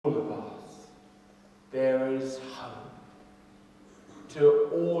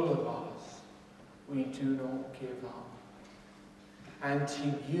all of us, we do not give up. And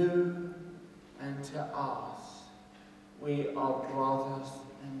to you and to us, we are brothers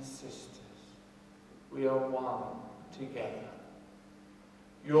and sisters. We are one together.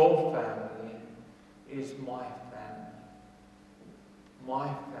 Your family is my family. My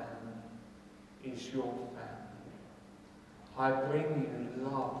family is your family. I bring you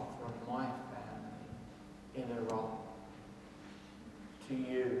love from my family in Iraq. To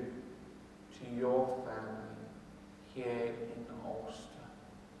you, to your family here in Ulster.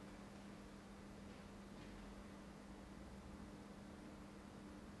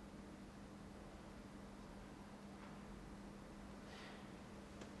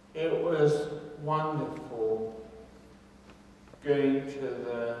 It was wonderful going to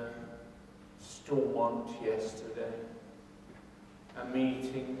the Stormont yesterday and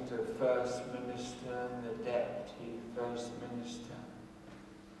meeting the First Minister and the Deputy First Minister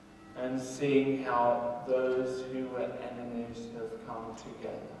and seeing how those who were enemies have come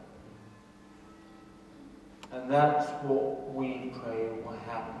together. And that's what we pray will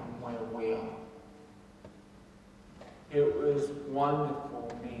happen where we are. It was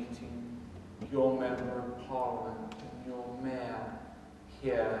wonderful meeting your Member of Parliament and your Mayor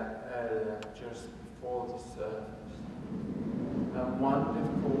here earlier, just before the service. And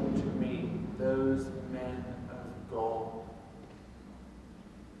wonderful to meet those men of God.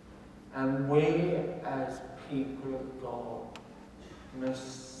 And we, as people of God,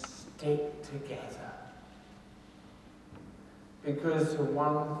 must stick together. Because the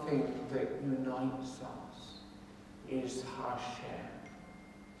one thing that unites us is Hashem,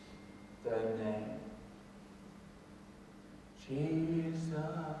 the name.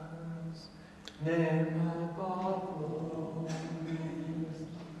 Jesus, name above all names,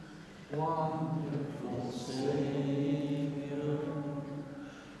 wonderful Savior,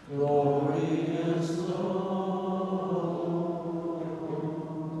 glorious Lord,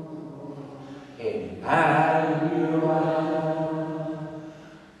 Emmanuel.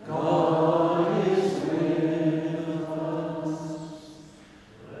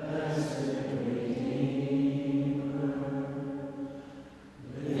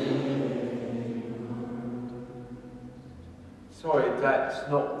 That's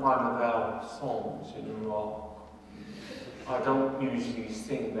not one of our songs in Iraq. I don't usually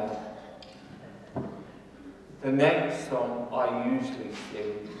sing that. The next song I usually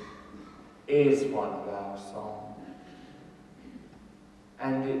sing is one of our songs.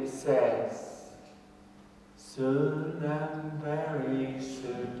 And it says, soon and very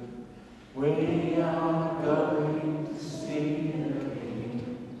soon we are going to see the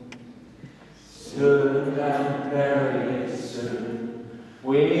King. Soon and very soon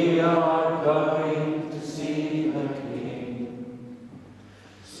we are going to see the King.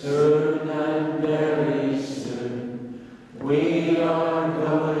 Soon and very soon we are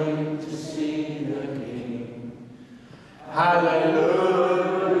going to see the King. Hallelujah,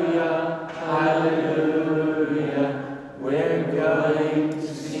 hallelujah, we're going to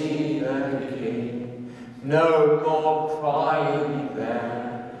see the King. No more crying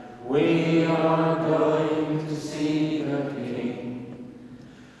there, we are going to see the King.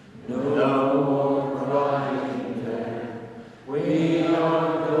 No more crying there, we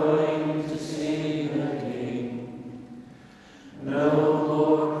are going to see the King. No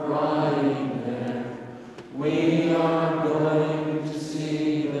more crying there, we are going to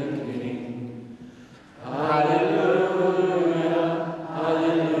see the King. Hallelujah,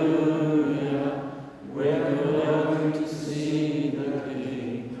 hallelujah, we're going to see the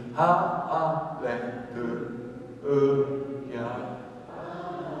King. Hallelujah.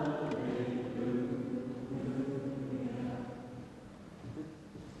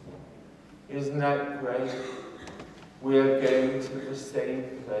 Isn't that great? We are going to the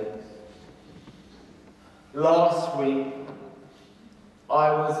same place. Last week,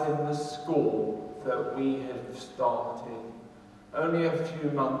 I was in the school that we had started only a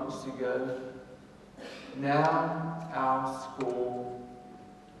few months ago. Now our school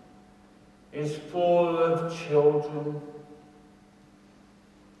is full of children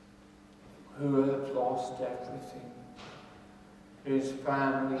who have lost everything, whose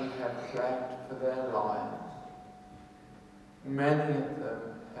family have fled for their lives. Many of them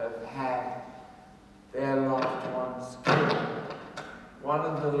have had their loved ones killed. One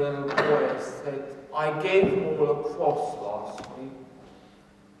of the little boys said, I gave them all a cross last week.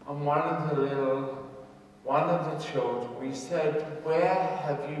 And one of the children, we said, where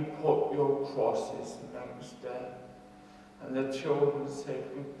have you put your crosses the next day? And the children said,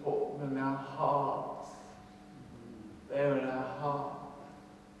 we put them in our hearts. They're in our heart.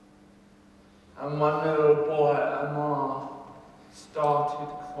 And my little boy, Amar, started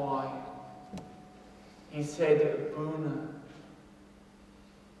crying. He said, Abuna,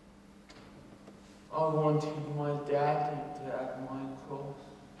 I wanted my daddy to have my cross.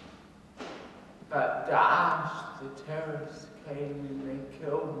 But Daesh, the terrorists, came and they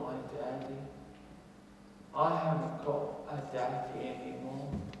killed my daddy. I haven't got a daddy anymore.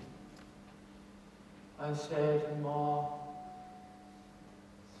 I said, Ma,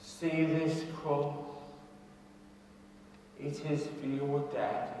 see this cross? It is for your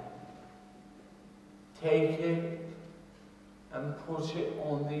daddy. Take it and put it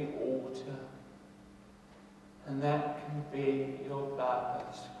on the altar. And that can be your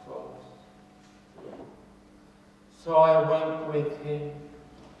Baba's cross. So I went with him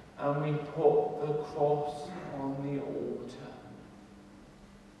and we put the cross on the altar.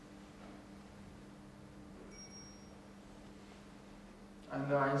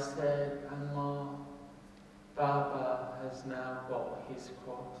 And I said, Amma, Baba has now got his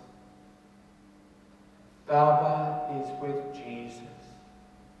cross. Baba is with Jesus.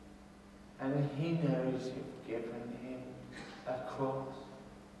 And he knows you've given him a cross.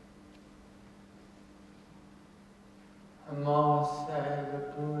 Amma said,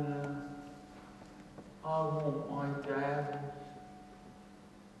 Abuna, I want my daddy.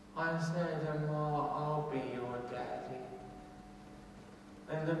 I said, Amma, I'll be your daddy.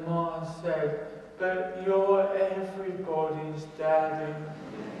 And Amma said, but you're everybody's daddy.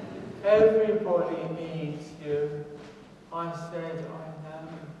 Everybody needs you. I said, I know,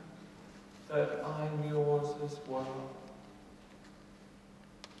 but I'm yours as well.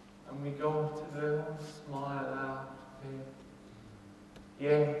 And we got a little smile out of him.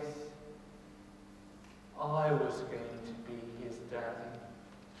 Yes, I was going to be his daddy.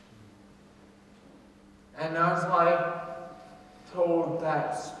 And as I told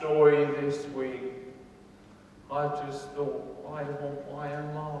that story this week, I just thought, I want my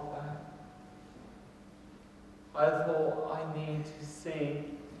Amma back. I thought I need to see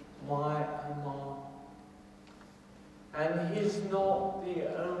my Amma. And he's not the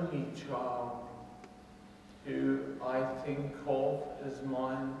only child who I think of as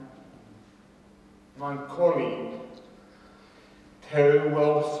mine. My colleague, Terry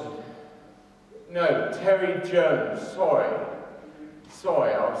Jones,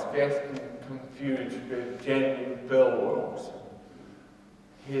 sorry, I was getting confused with Jenny Bill Wilson.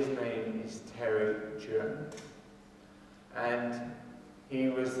 His name is Terry Jones. And he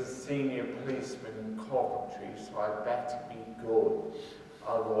was a senior policeman in Coventry, so I better be good,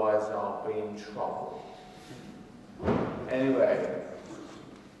 otherwise I'll be in trouble. Anyway,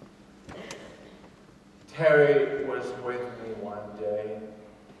 Terry was with me one day,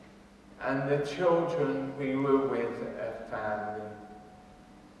 and the children, we were with a family,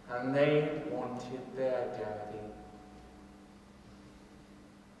 and they wanted their daddy.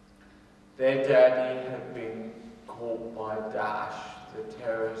 Their daddy had been caught by Daesh, the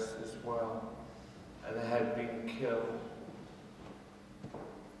terrorists as well, and had been killed.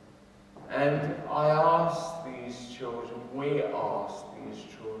 And I asked these children, we asked these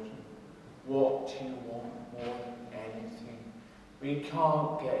children, what do you want more than anything? We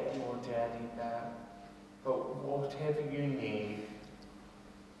can't get your daddy back, but whatever you need,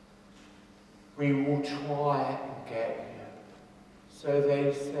 we will try and get you. So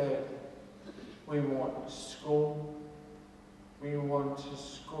they said, we want school, we want a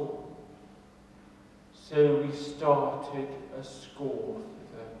school. So we started a school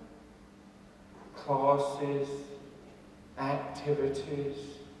for them. Classes, activities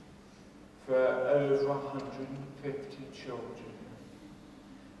for over 150 children.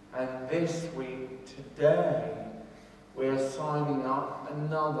 And this week, today, we're signing up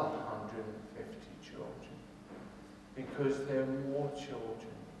another 150 children because there are more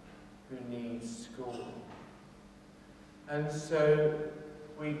children who need school. And so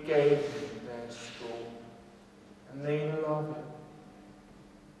we gave them their school, and they love it.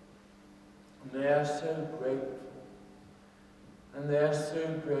 And they are so grateful. And they are so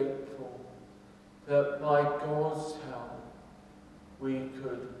grateful that by God's help, we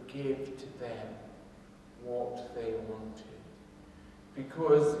could give to them what they wanted.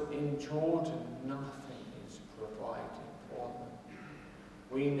 Because in Jordan, nothing is provided for them.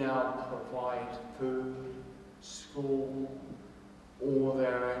 We now provide food, school, all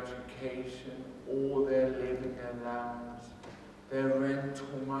their education, all their living allowance, their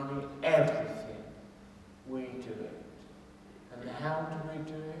rental money, everything. We do it. And how do we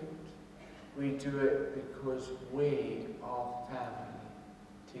do it? We do it because we are family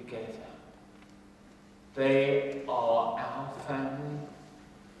together. They are our family.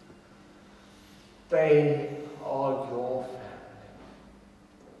 They are your family.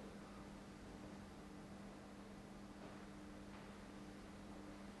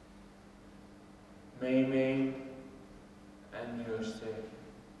 Mimi and Yosef,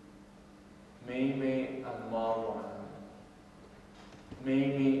 Mimi and Marwan.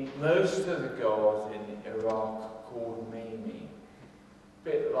 Mimi, most of the girls in Iraq called Mimi, a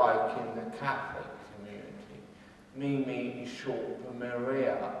bit like in the Catholic community. Mimi is short for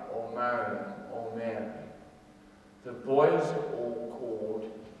Maria or Mariam or Mary. The boys are all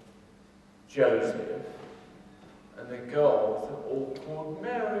called Joseph, and the girls are all called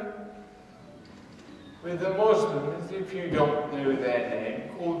Mary. With the Muslims, if you don't know their name,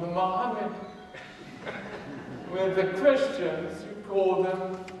 call them Muhammad. With the Christians, you call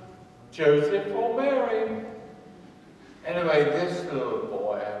them Joseph or Mary. Anyway, this little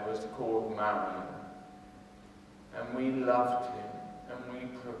boy was called Mariam, and we loved him, and we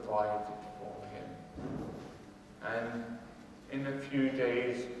provided for him. And in a few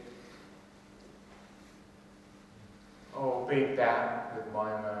days, I'll be back with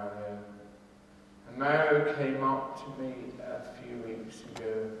my Mario. And Mario came up to me a few weeks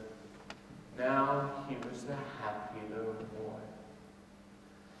ago. Now he was a happy little boy.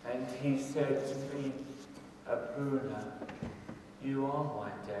 And he said to me, Abuna, you are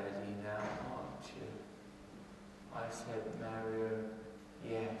my daddy now, aren't you? I said, Mario,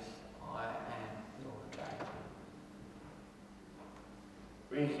 yes, I am your daddy.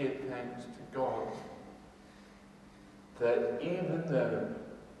 We give thanks to God that even though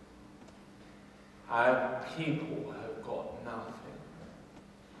our people have got nothing,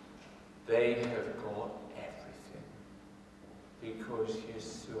 they have got everything, because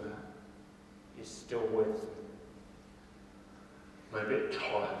Yeshua is still with them. I'm a bit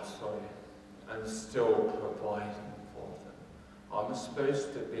tired, sorry, and still providing for them. I'm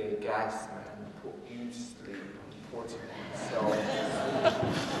supposed to be a gas man and put you to sleep and put myself to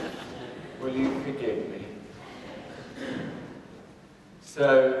sleep. Will you forgive me? So,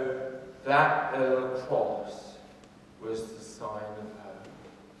 that little cross was the sign of hope.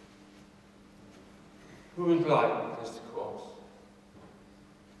 Who would like this cross?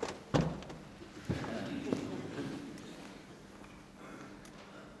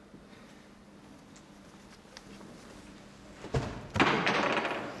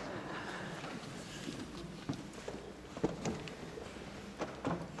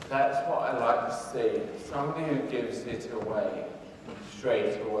 That's what I like to see. Somebody who gives it away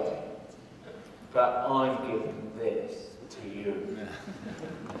straight away. But I'm giving this to you.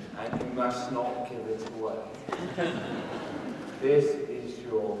 And you must not give it away. This is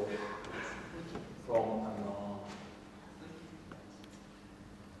yours from Allah.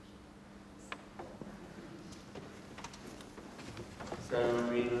 So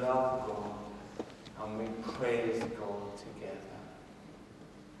we love God and we praise God together.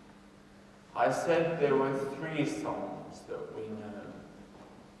 I said there were 3 songs that we know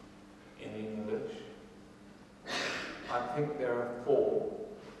in English. I think there are 4.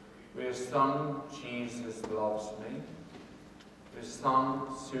 We've sung Jesus Loves Me. We've sung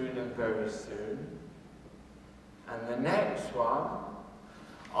Soon and Very Soon. And the next one,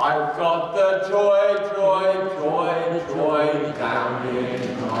 I've got the joy, joy, joy, joy down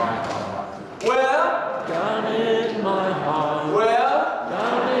in my heart. Well, down in my heart. Well,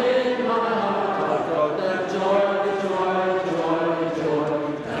 down in my heart. I've got the joy, joy, joy, joy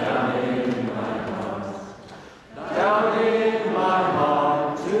down in my heart. Down in my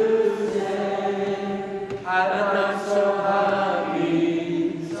heart today. And I'm so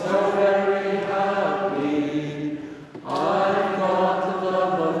happy, so very happy. I've got the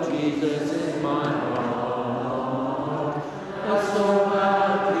love of Jesus in my heart. I'm so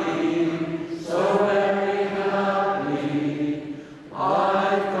happy, so very happy.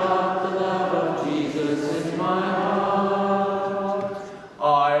 I've got the love of Jesus in my heart.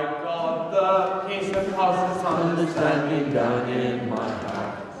 I've got the peace that passes understanding down in my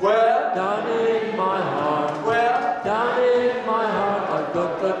heart. Where? Down in my heart. Where? Down in my heart. I've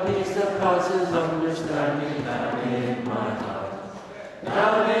got the peace that passes understanding down in my heart.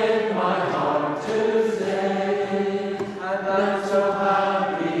 Down in my heart today. And I'm so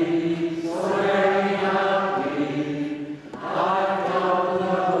happy, so very happy. I've got the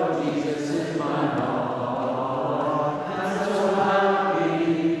love of Jesus in my heart. I'm so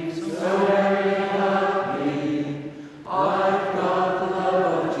happy, so very happy. I've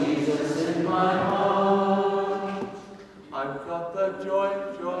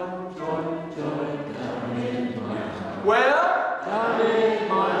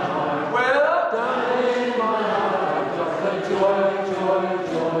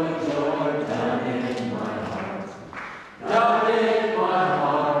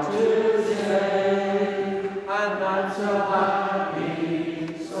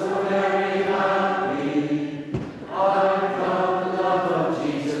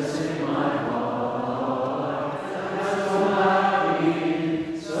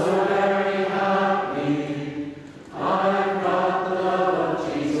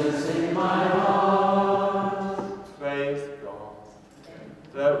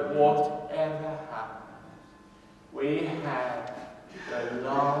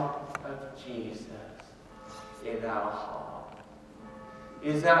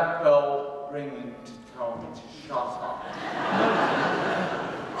Is that bell ringing to tell me to shut up? I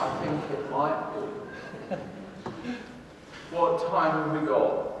think it might be. What time have we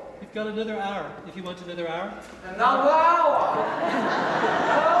got? We've got another hour. If you want another hour. Another hour?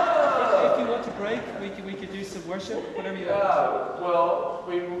 If you want to break, we could do some worship, whatever you want. Yeah, well,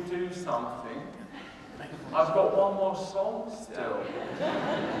 we will do something. I've got one more song still.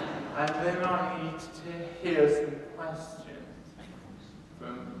 And then I need to hear some questions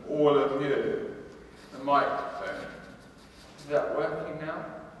from all of you. The microphone. Is that working now?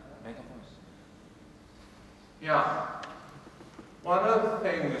 Yeah. One of the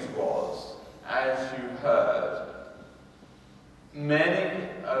things was, as you heard, many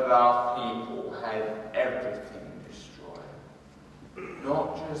of our people had everything destroyed.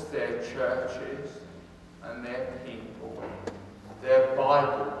 Not just their churches and their people, their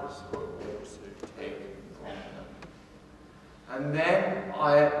Bibles were also taken from them. And then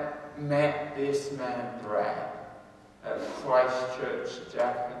I met this man, Brad, at Christ Church,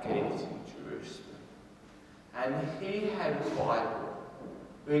 Jaffa Gate in Jerusalem. And he had a Bible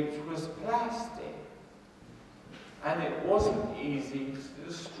which was plastic. And it wasn't easy to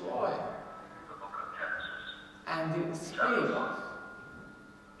destroy. And it speaks. In the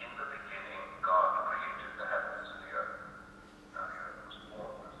beginning, God created the heavens and the earth. Now the earth was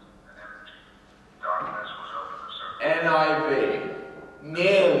formless and empty. Darkness was over the surface. NIV,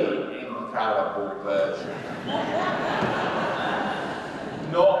 nearly infallible version.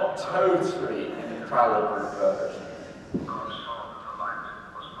 Not totally infallible version. God saw that the light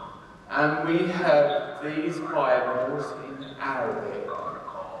was good. And we have these Bibles in Arabic. God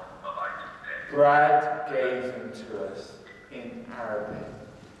called the light day. Brad gave them to us in Arabic.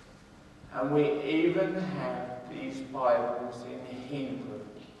 And we even have these Bibles in Hebrew,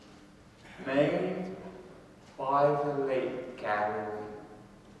 made by the late Galilee.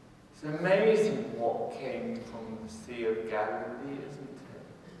 It's amazing what came from the Sea of Galilee, isn't it?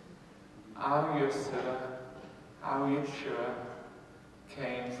 Our Yeshua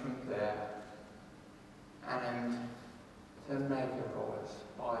came from there. And the Megavoice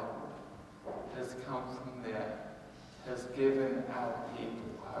Bible has come from there, has given our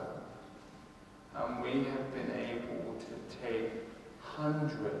people hope. And we have been able to take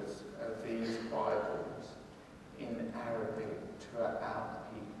hundreds of these Bibles in Arabic to our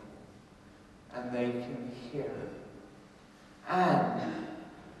people. And they can hear it. And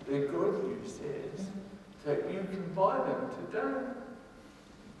the good news is that you can buy them today.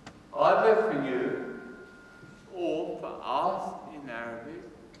 Either for you or for us in Arabic.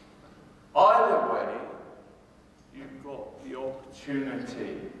 Either way, you've got the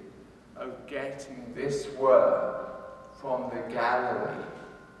opportunity of getting this word from the Galilee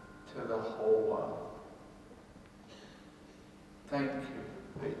to the whole world. Thank you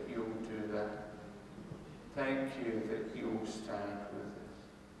that you'll do that. Thank you that you'll stand with us.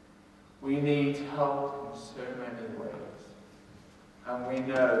 We need help in so many ways. And we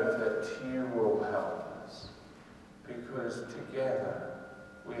know that you will help us. Because together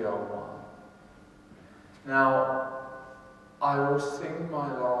we are one. Now, I will sing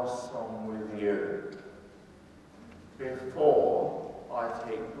my last song with you before I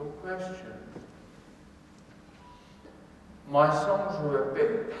take your questions. My songs were a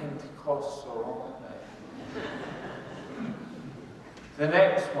bit Pentecostal, aren't they? The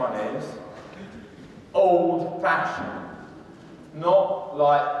next one is old-fashioned, not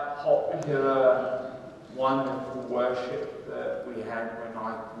like popular, wonderful worship that we had when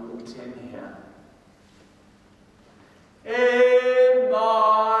I walked in here. In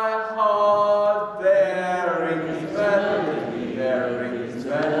my heart there is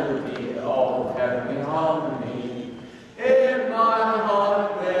melody of heavenly harmony. In my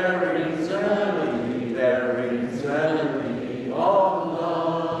heart there is melody of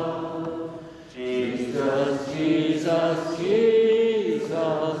love. Jesus, Jesus,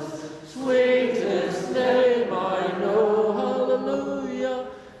 Jesus, sweetest name I know, hallelujah.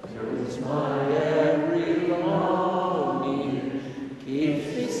 Here's my every longing, keep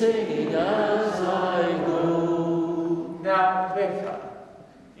me singing as I go. Now, Vicar,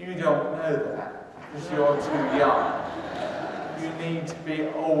 you don't know that, because you're too young. You need to be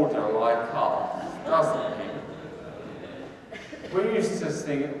older like us, doesn't he? We used to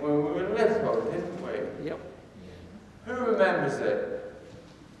sing it when we were little, didn't we? Yep. Who remembers it?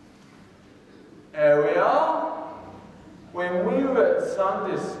 There we are. When we were at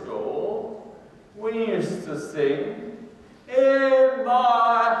Sunday school, we used to sing, in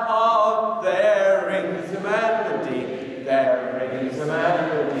my heart there rings a melody,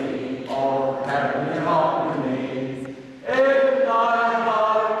 of heavenly harmony. In my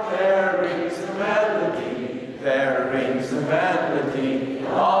heart melody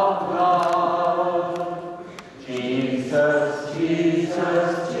of love. Jesus,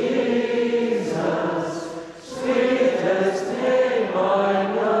 Jesus, Jesus, sweetest name I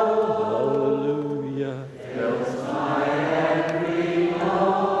know. Hallelujah. Fills my every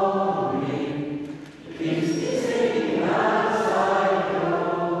longing, keeps me singing as I go.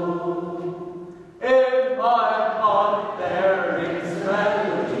 In my heart there rings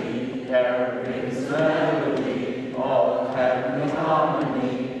melody, of heavenly harmony.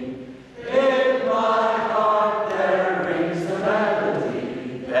 In my heart there rings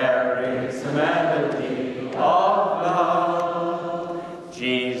the melody of love.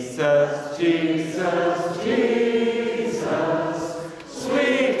 Jesus, Jesus, Jesus,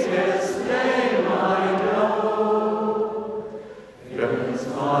 sweetest name I know, fills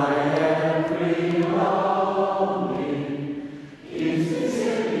my every longing, keeps me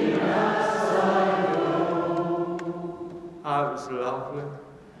singing as I go. That was lovely.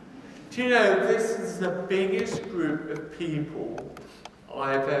 Do you know, this is the biggest group of people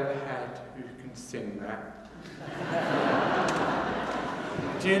I've ever had who can sing that.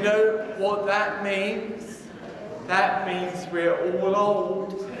 Do you know what that means? That means we're all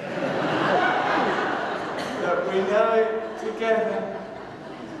old. That we know it together.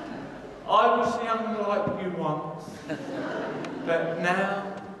 I was young like you once, but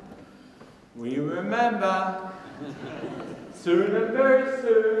now we remember. Soon and very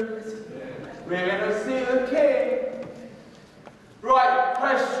soon, we're going to see the King. Right,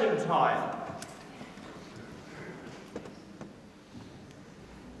 question time.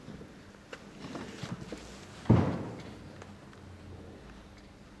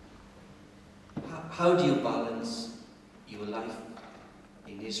 How do you balance your life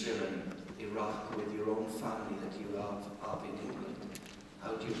in Israel and Iraq with your own family that you have in England?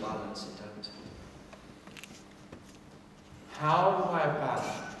 How do you balance it out? How do I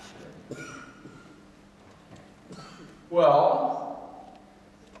balance it? Well,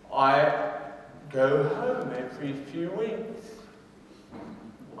 I go home every few weeks.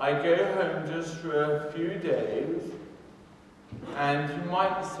 I go home just for a few days. And you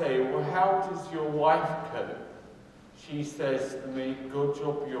might say, well, how does your wife cope? She says to me, good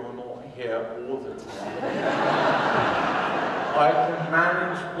job you're not here all the time. I can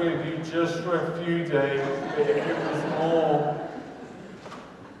manage with you just for a few days, but if it was more.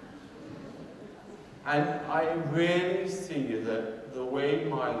 And I really see that the way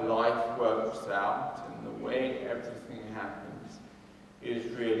my life works out and the way everything happens is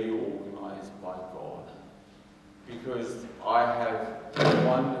really organized by God. Because I have a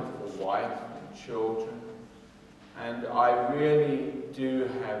wonderful wife and children, and I really do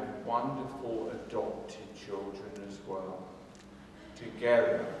have wonderful adopted children as well.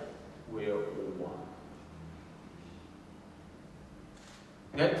 Together, we are all one.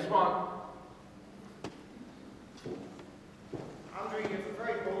 Next one. Andrew, you have a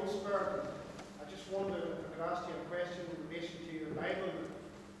very bold spirit. I just wondered if I could ask you a question in relation to your Bible.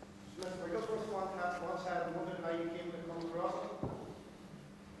 Smith Wigglesworth once had and wondered how you came to come across it.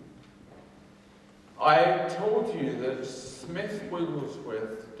 I told you that Smith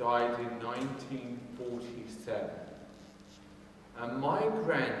Wigglesworth died in 1947. And my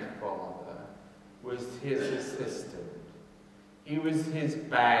grandfather was his assistant. He was his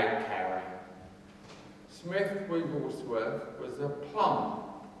bag carrier. Smith Wigglesworth was a plumber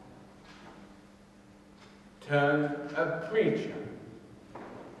turned a preacher.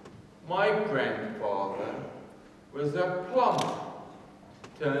 My grandfather was a plumber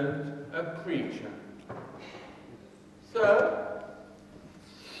turned a preacher. So,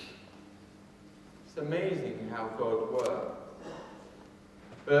 it's amazing how God works.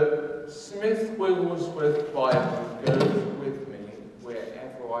 But Smith Wigglesworth Bible goes with me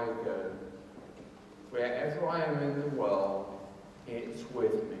wherever I go. Wherever I am in the world, it's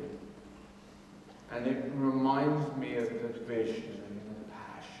with me. And it reminds me of the vision and the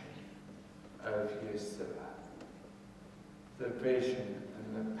passion of Yeshua. The vision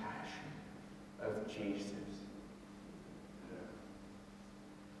and the passion of Jesus.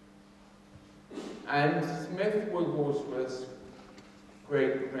 And Smith Wigglesworth's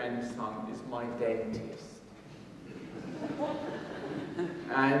great-grandson is my dentist.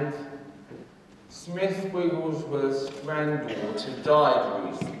 And Smith Wigglesworth's granddaughter died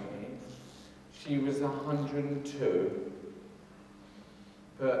recently. She was 102.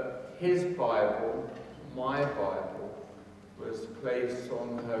 But his Bible, my Bible, was placed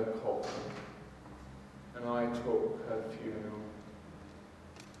on her coffin. And I took her funeral.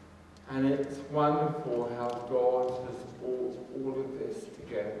 And it's wonderful how God has brought all of this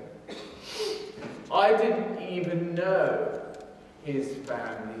together. I didn't even know his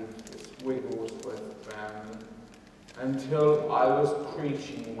family, this Wigglesworth family, until I was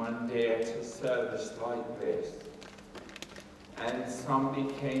preaching one day at a service like this, and somebody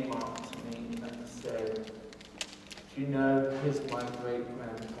came up to me and said, "Do you know, he's my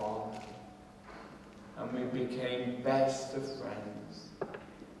great-grandfather?" And we became best of friends.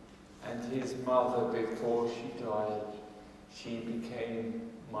 And his mother, before she died, she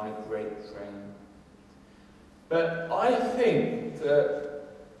became my great friend. But I think that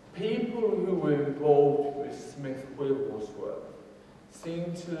people who were involved with Smith Wigglesworth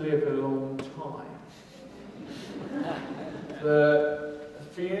seem to live a long time. The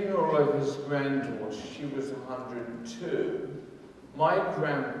funeral of his granddaughter, she was 102. My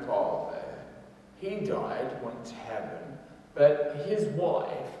grandfather, he died, went to heaven, but his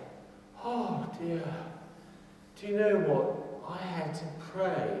wife, oh dear, do you know what? I had to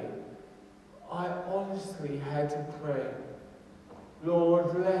pray. I honestly had to pray.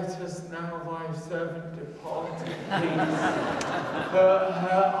 Lord, let us now thy servant depart in peace.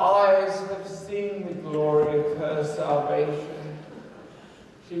 Her eyes have seen the glory of her salvation.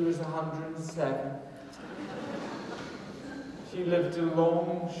 She was 107. She lived a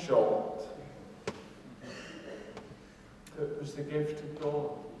long short. It was the gift of God.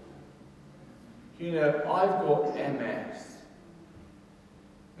 You know, I've got MS.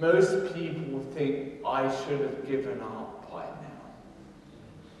 Most people think I should have given up by now.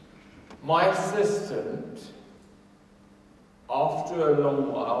 My assistant, after a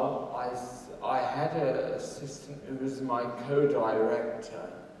long while, I had an assistant who was my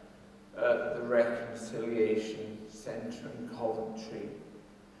co-director at the Reconciliation Centre in Coventry.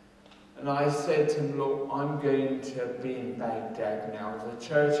 And I said to him, look, I'm going to be in Baghdad now. The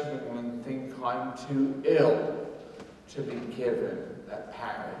Church of England think I'm too ill to be given a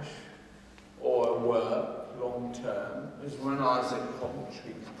parish or a work long term. It was when I was at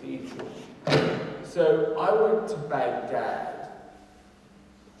Coventry Cathedral. So I went to Baghdad,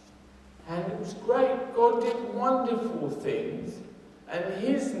 and it was great. God did wonderful things, and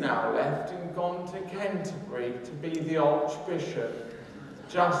he's now left and gone to Canterbury to be the Archbishop.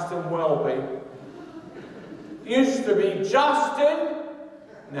 Justin Welby. Used to be Justin,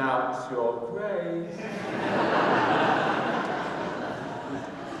 now it's your grace.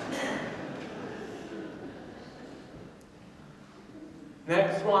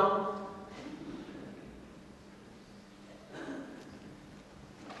 Next one.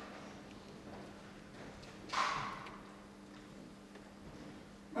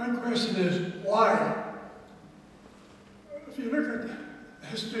 My question is, why? If you look at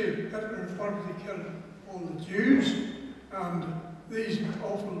history, Hitler wanted to kill all the Jews, and these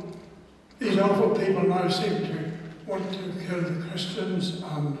awful people now seem to want to kill the Christians,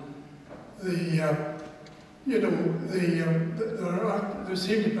 and they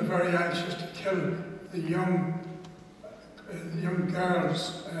seem to be very anxious to kill the young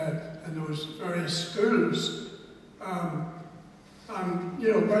girls in those various schools. And,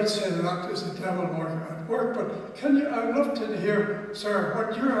 might say that is the devil at work, but I'd love to hear, sir,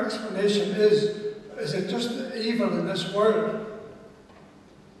 what your explanation is. Is it just the evil in this world,